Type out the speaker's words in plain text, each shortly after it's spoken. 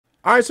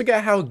Alright, so we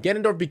got how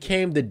Ganondorf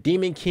became the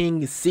Demon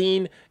King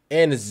seen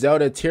in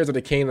Zelda Tears of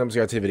the Kingdom. Let's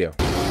get to the video.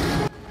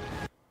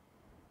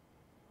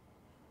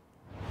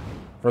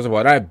 First of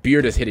all, that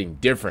beard is hitting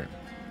different.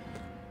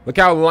 Look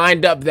how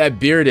lined up that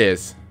beard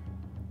is.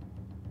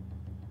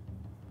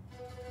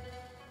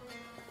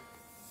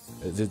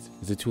 Is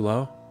it too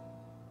low?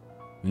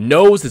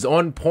 Nose is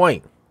on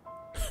point.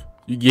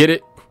 You get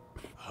it?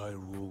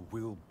 Hyrule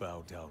will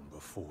bow down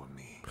before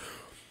me.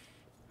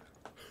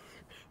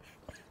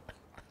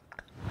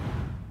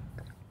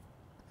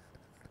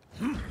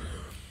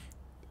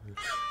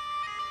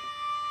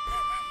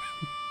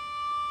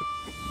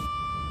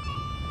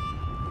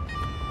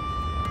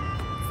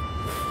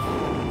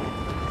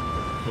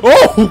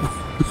 Oh!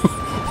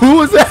 Who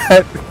was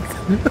that?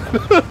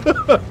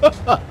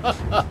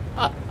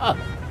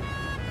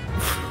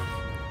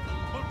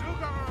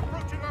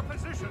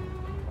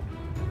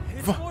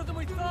 It's more than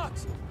we thought.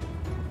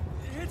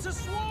 It's a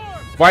swarm.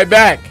 Fight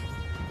back.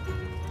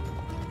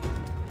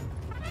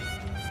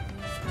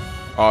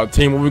 Oh,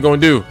 team, what we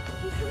gonna do?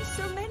 There are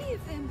so many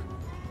of them.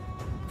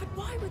 But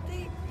why would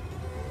they?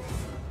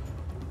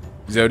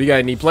 Zelda, you got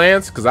any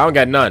plans? Cause I don't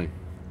got none.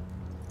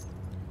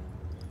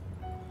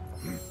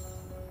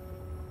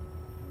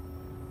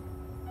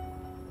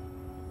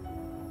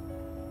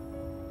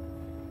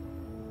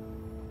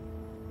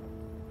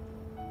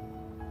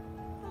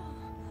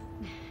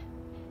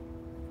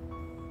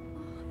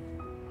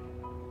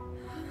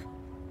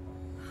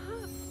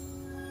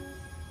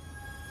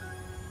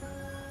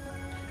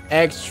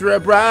 Extra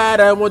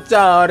bright, I want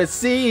y'all to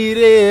see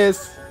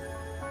this.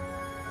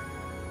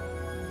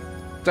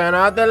 Turn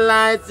off the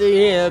lights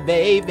here,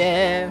 baby.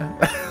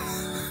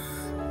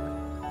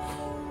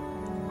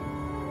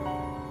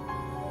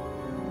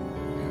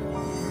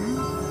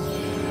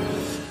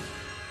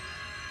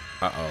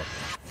 Uh-oh.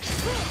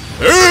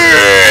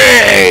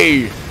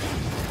 Hey!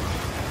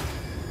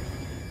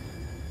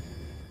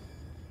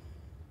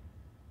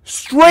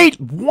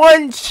 Straight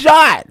one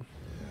shot.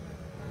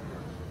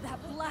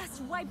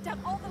 Wiped out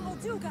all the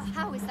Molduga.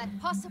 How is that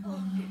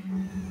possible?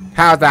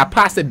 How's that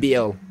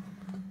possible?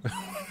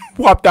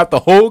 Wiped out the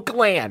whole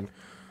clan.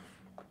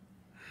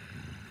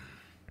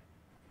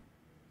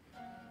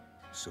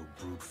 So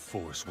brute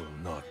force will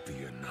not be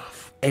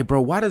enough. Hey,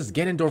 bro, why does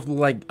Ganondorf look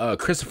like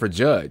Christopher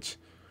Judge?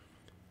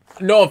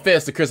 No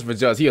offense to Christopher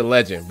Judge, he a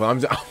legend, but I'm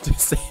just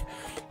saying.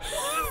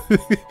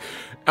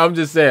 I'm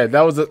just saying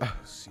that was a.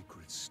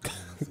 Secret stone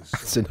of the I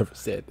should never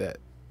said that.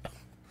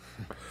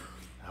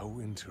 How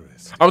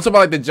interesting. I'm talking about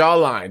like the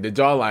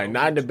jawline,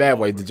 not in the bad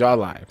way, the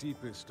jawline.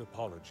 Deepest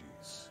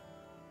apologies.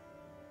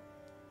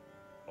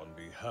 On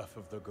behalf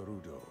of the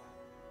Gerudo,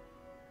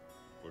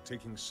 for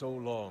taking so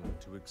long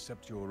to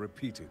accept your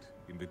repeated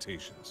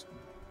invitations.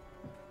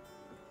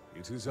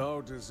 It is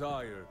our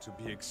desire to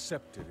be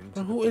accepted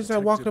into Who the is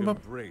that walking protective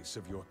up? embrace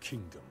of your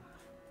kingdom.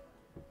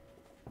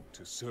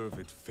 To serve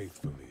it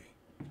faithfully.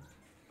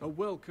 A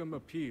welcome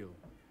appeal,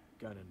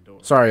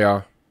 Ganondorf. Sorry,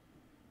 y'all.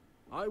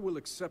 I will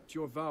accept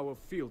your vow of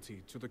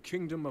fealty to the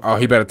kingdom of. Oh,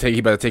 he better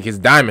take his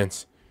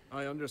diamonds.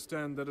 I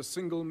understand that a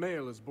single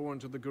male is born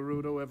to the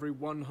Gerudo every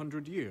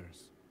 100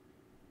 years.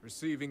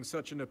 Receiving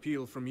such an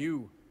appeal from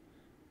you,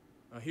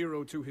 a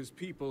hero to his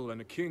people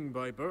and a king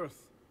by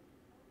birth.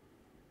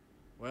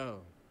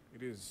 Well,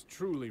 it is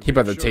truly. He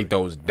better take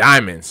those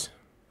diamonds.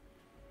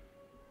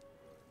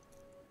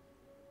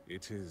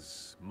 It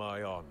is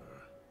my honor.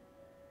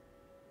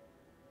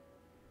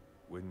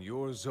 When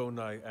your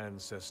Zonai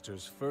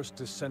ancestors first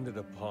descended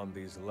upon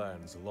these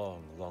lands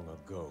long, long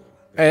ago.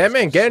 Hey, that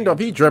man Ganondorf,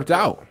 he dripped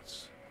out.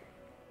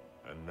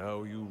 And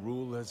now you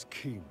rule as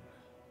king,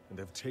 and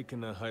have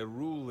taken a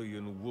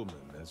Hyrulean woman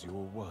as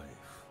your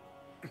wife.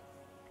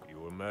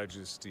 Your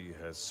Majesty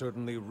has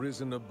certainly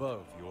risen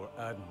above your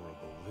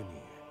admirable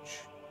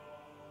lineage.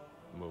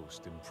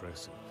 Most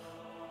impressive.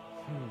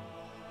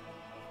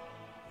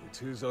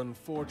 It is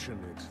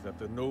unfortunate that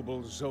the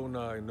noble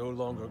Zonai no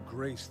longer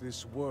grace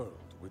this world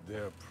with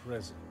their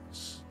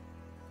presence.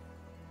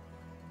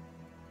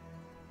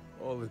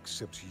 All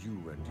except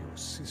you and your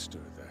sister,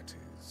 that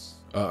is.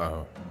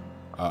 Uh-oh.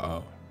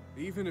 Uh-oh.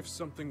 Even if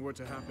something were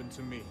to happen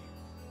to me,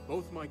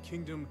 both my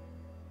kingdom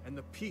and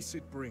the peace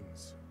it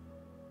brings,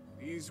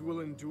 these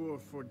will endure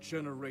for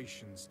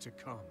generations to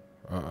come.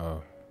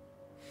 Uh-oh.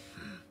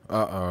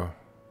 Uh-oh.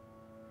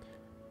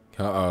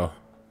 Uh-oh.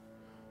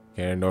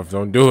 Ganondorf,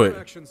 don't do it.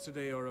 Your actions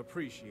today are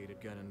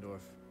appreciated,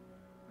 Ganondorf.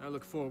 I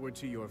look forward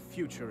to your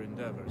future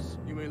endeavors.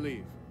 You may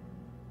leave.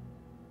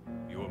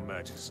 Your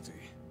Majesty.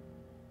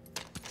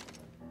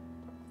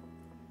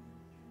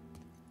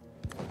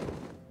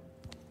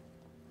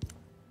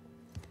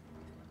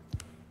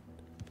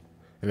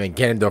 And then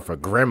Ganondorf a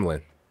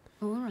gremlin.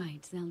 All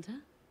right,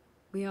 Zelda.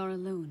 We are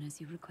alone as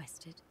you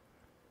requested.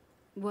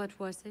 What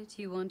was it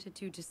you wanted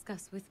to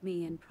discuss with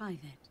me in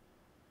private?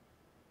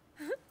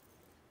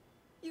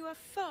 You are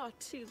far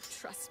too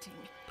trusting.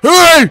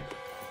 Hey!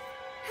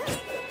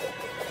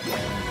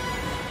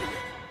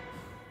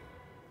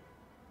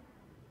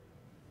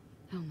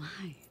 Oh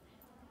my.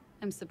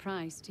 I'm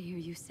surprised to hear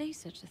you say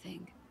such a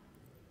thing.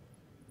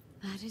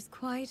 That is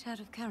quite out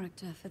of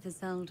character for the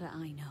Zelda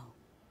I know.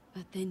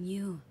 But then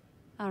you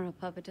are a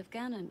puppet of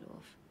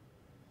Ganondorf.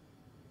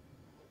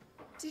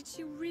 Did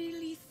you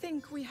really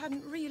think we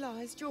hadn't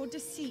realized your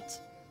deceit?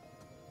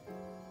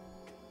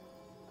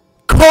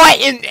 Caught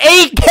in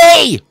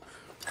 8K!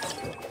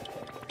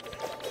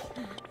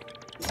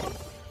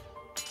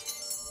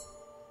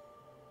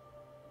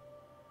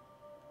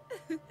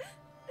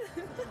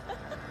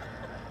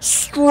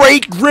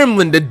 Straight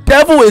gremlin. The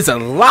devil is a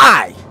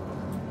lie.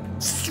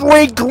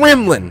 Straight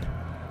gremlin.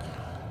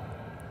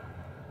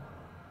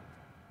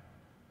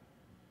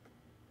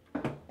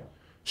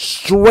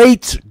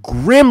 Straight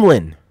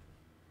gremlin.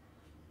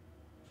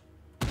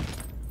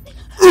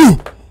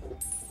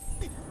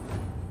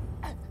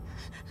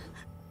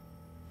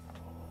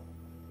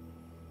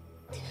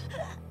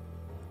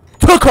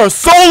 Took her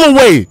soul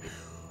away.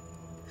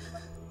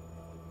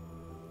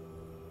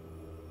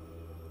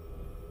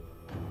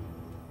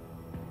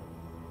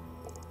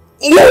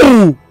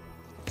 Ooh!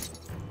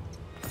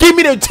 Give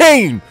me the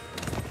chain.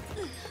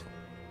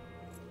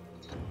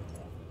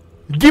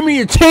 Give me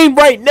your chain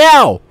right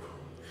now.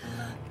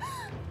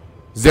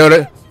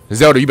 Zelda,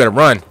 you better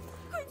run.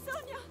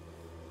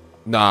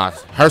 Nah,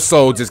 her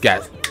soul just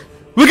got.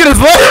 Look at his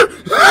letter.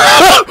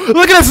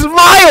 Look at his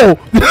smile.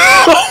 Queen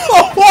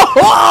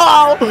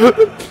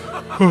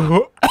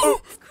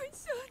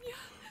Sonia!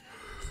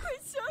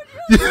 Queen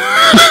Sonia!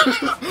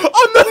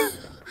 I'm not.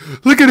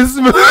 Look at his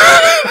smile.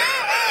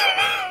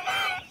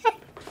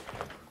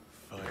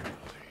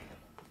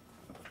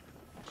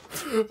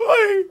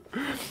 Wait.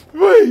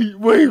 Wait,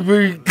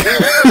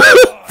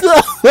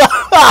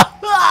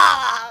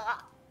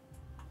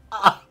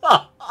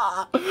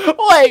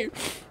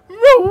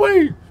 no,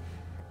 wait.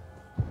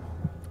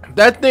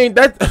 That thing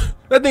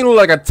looked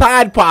like a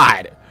Tide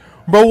Pod.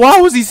 Bro, why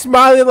was he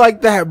smiling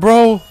like that,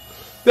 bro?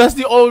 That's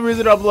the only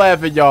reason I'm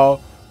laughing,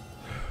 y'all.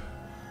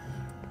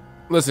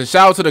 Listen,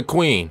 shout out to the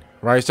queen,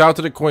 right? Shout out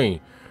to the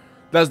queen.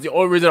 That's the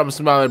only reason I'm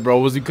smiling, bro,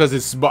 was because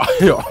his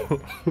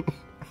smile.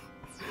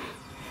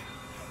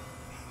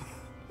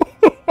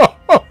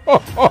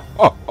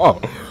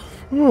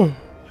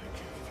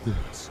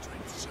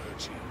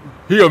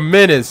 He a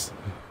menace.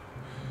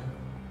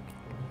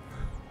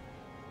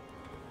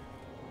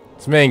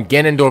 This man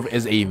Ganondorf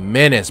is a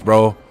menace,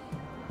 bro.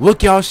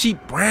 Look, y'all, she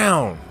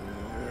brown.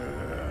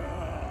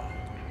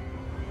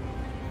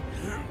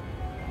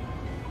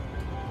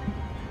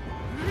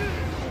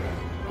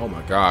 Oh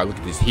my God, look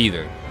at this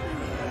heathen.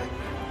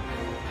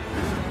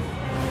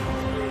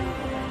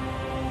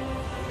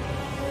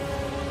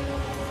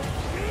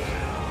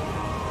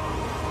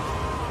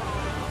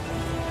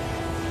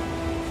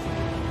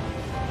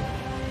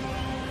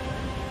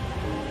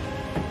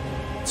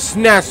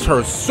 Snatched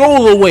her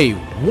soul away.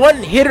 One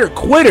hitter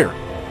quitter.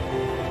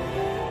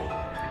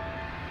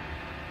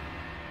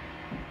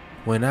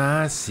 When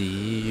I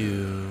see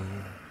you.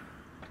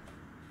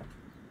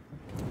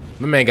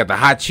 My man got the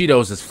hot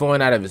Cheetos that's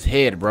flowing out of his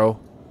head, bro.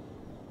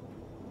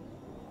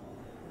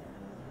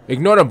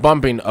 Ignore the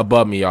bumping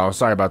above me, y'all.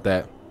 Sorry about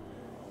that.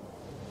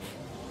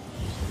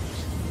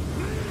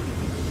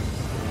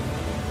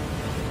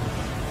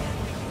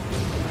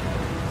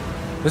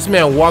 This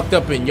man walked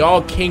up in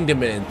y'all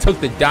kingdom and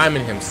took the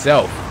diamond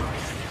himself.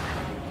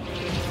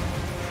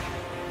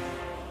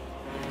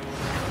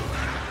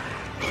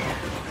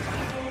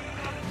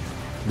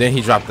 Then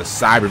he dropped the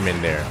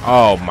Cyberman there.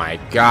 Oh my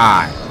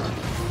God.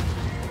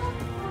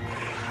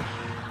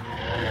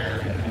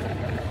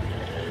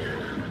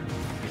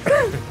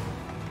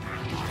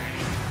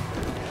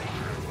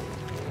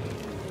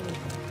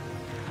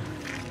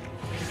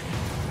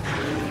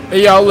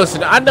 Hey, y'all,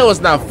 listen, I know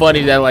it's not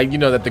funny that, like, you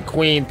know, that the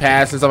queen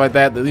passed and stuff like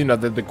that, you know,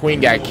 that the queen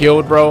got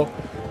killed, bro.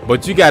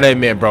 But you gotta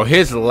admit, bro,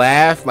 his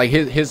laugh, like,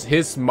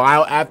 his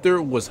smile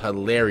after was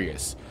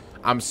hilarious.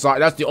 I'm sorry,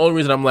 that's the only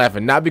reason I'm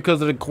laughing. Not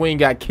because of the queen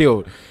got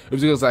killed. It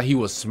was because, like, he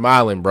was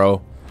smiling,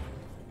 bro.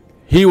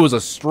 He was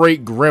a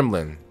straight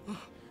gremlin.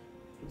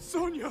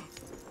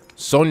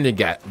 Sonya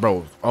got,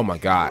 bro, oh my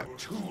God.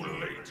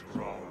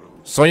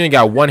 Sonya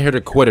got one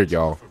hitter quitter,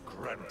 y'all.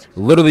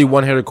 Literally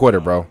one hitter quitter,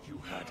 bro.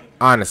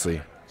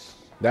 Honestly.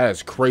 That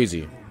is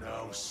crazy.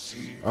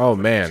 Oh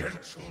man.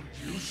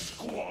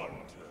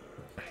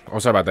 I'm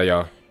sorry about that,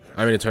 y'all.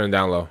 I mean to turn it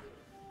down low.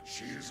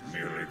 She is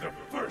merely the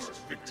first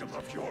victim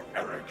of your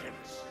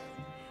arrogance.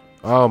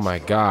 Oh my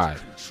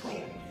God.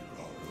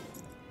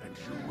 And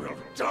you will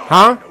die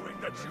huh?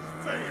 Knowing that you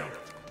failed.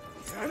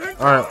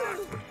 All right.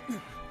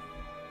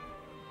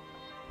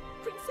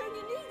 Queen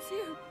Sonia needs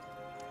you.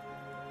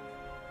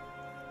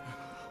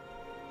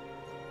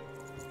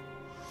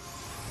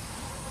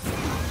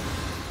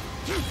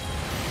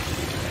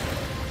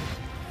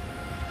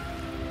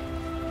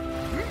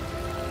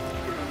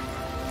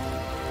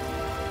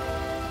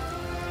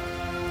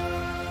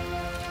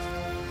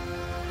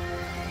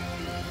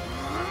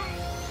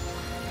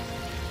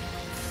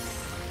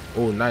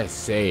 Oh, nice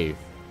save.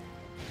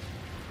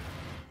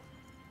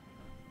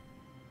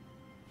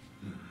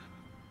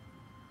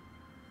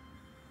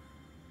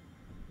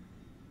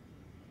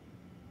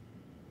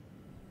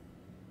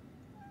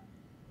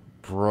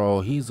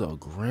 Bro, he's he's a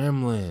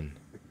gremlin.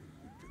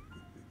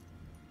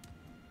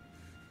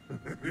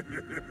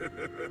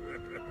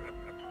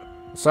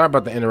 Sorry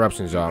about the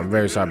interruptions, y'all. I'm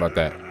very sorry about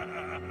that.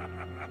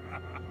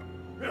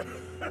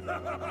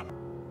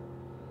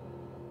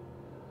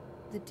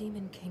 The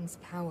Demon King's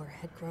power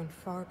had grown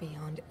far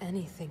beyond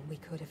anything we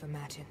could have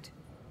imagined.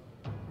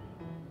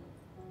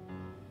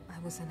 I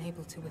was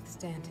unable to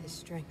withstand his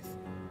strength.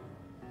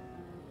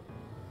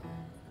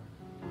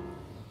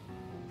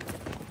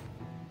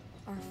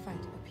 Our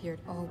fight appeared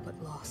all but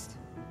lost.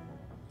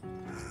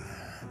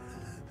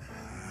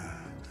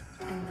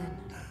 And then,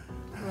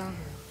 Rauru.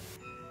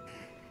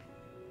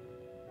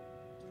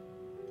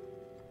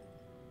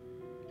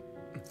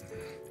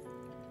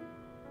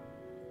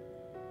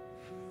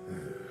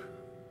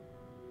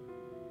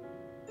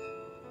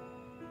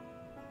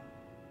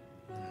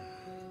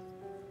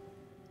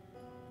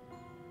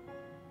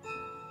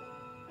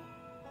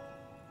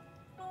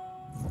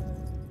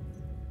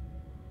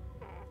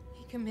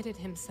 He committed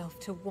himself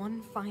to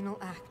one final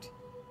act.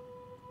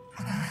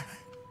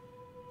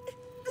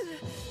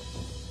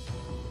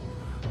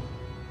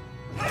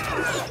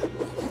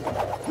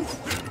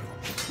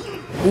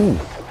 Ooh.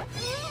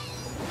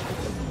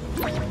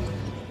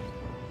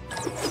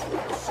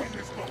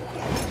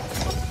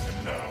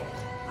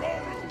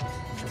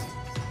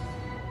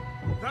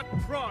 That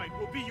pride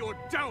will be your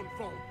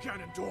downfall,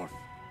 Ganondorf!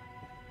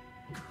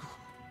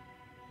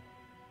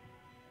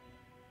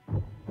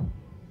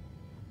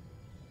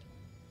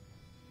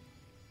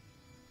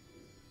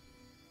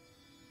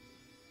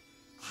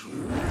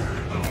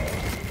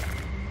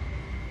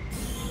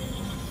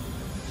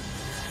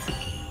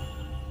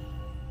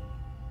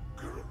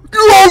 Get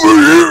over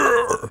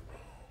here!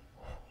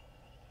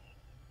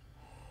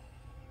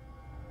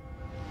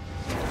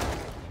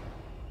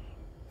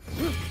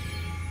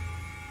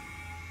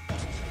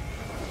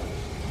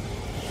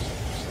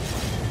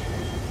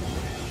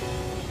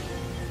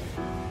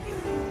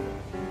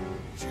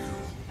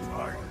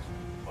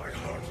 My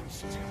heart and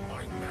steal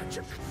my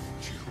magic.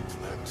 You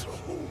plan to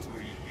hold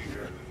me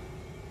here.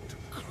 A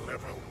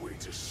clever way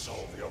to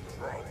solve your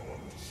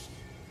problems.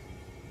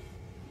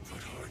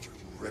 But are you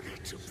ready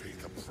to pay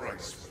the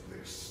price for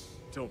this?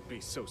 Don't be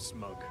so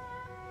smug.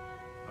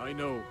 I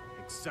know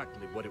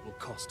exactly what it will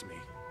cost me.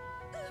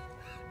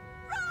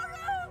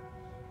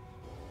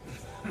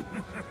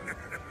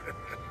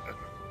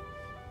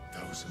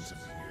 Thousands of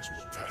years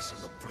will pass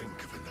in the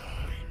blink of an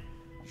eye.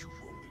 You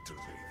only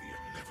delay the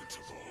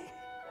inevitable.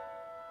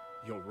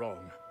 You're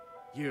wrong.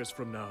 Years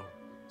from now,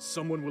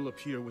 someone will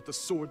appear with the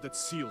sword that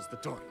seals the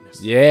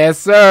darkness. Yes,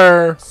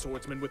 sir. A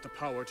swordsman with the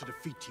power to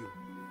defeat you.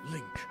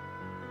 Link.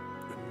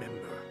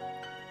 Remember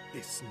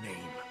this name.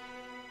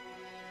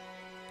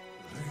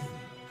 Link.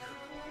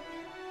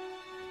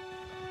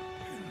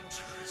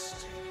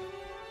 Interesting.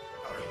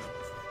 I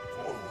look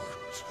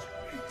forward to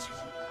meeting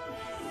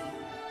you.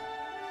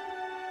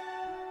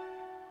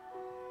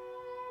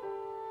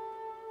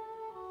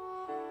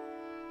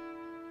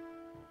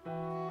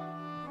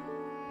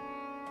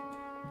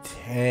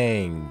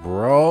 Dang,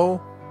 bro.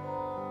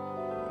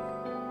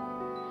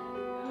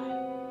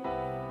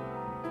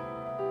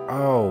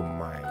 Oh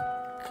my.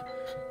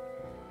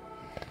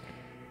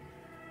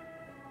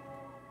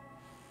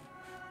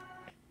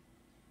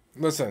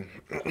 Listen.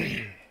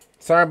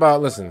 Sorry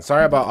about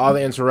all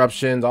the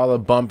interruptions, all the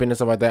bumping and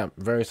stuff like that.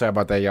 Very sorry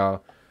about that,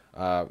 y'all.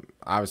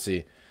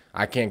 Obviously,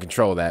 I can't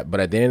control that. But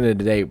at the end of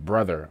the day,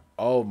 brother,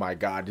 oh my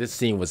God, this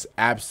scene was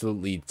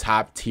absolutely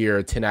top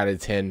tier, 10 out of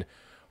 10.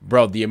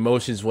 Bro, the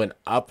emotions went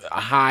up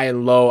high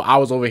and low. I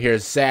was over here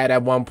sad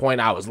at one point.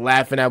 I was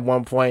laughing at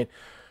one point.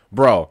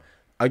 Bro,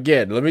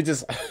 again, let me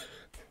just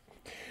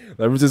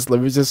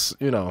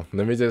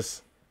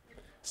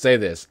say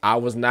this. I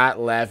was not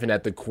laughing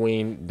at the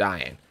queen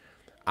dying.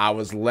 I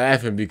was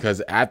laughing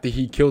because after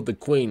he killed the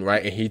queen,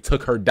 right, and he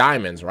took her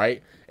diamonds,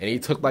 right, and he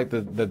took like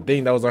the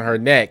thing that was on her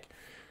neck,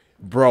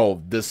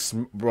 bro.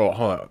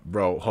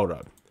 Hold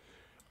up.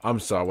 I'm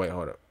sorry. Wait,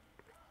 hold up.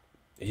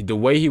 The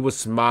way he was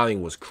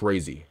smiling was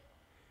crazy.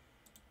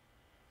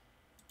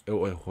 It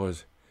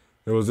was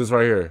this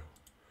right here.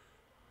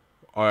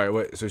 All right,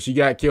 wait. So she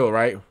got killed,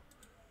 right?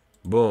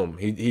 Boom.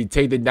 He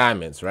take the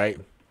diamonds, right?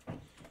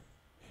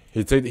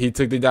 He took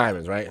the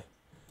diamonds, right?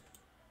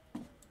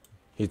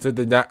 He took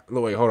the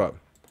wait, hold up.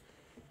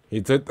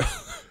 He took.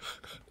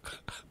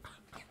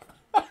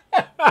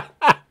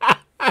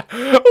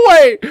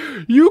 Wait,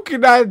 you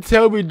cannot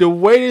tell me the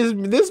way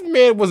this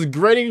man was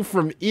grinning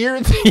from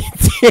ear to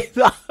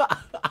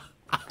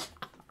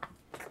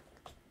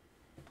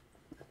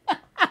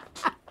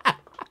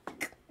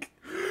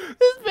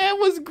This man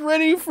was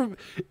grinning from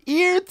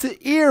ear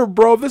to ear,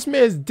 bro. This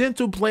man's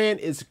dental plan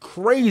is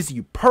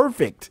crazy.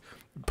 Perfect.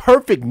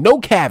 No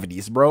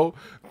cavities, bro.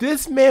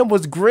 This man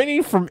was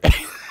grinning from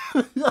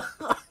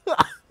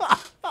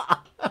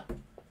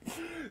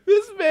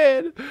this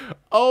man,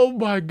 oh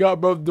my God,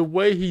 bro, the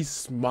way he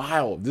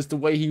smiled, just the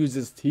way he was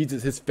his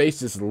face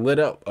just lit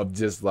up of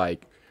just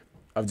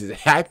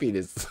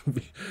happiness.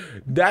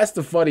 That's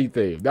the funny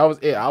thing. That was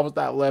it. I was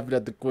not laughing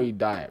at the queen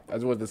dying. I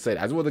just wanted to say that.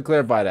 I just wanted to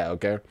clarify that,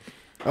 okay?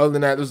 Other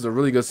than that, this is a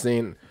really good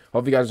scene.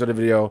 Hope you guys enjoyed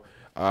the video.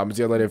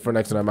 See you later for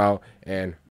next time I'm out, and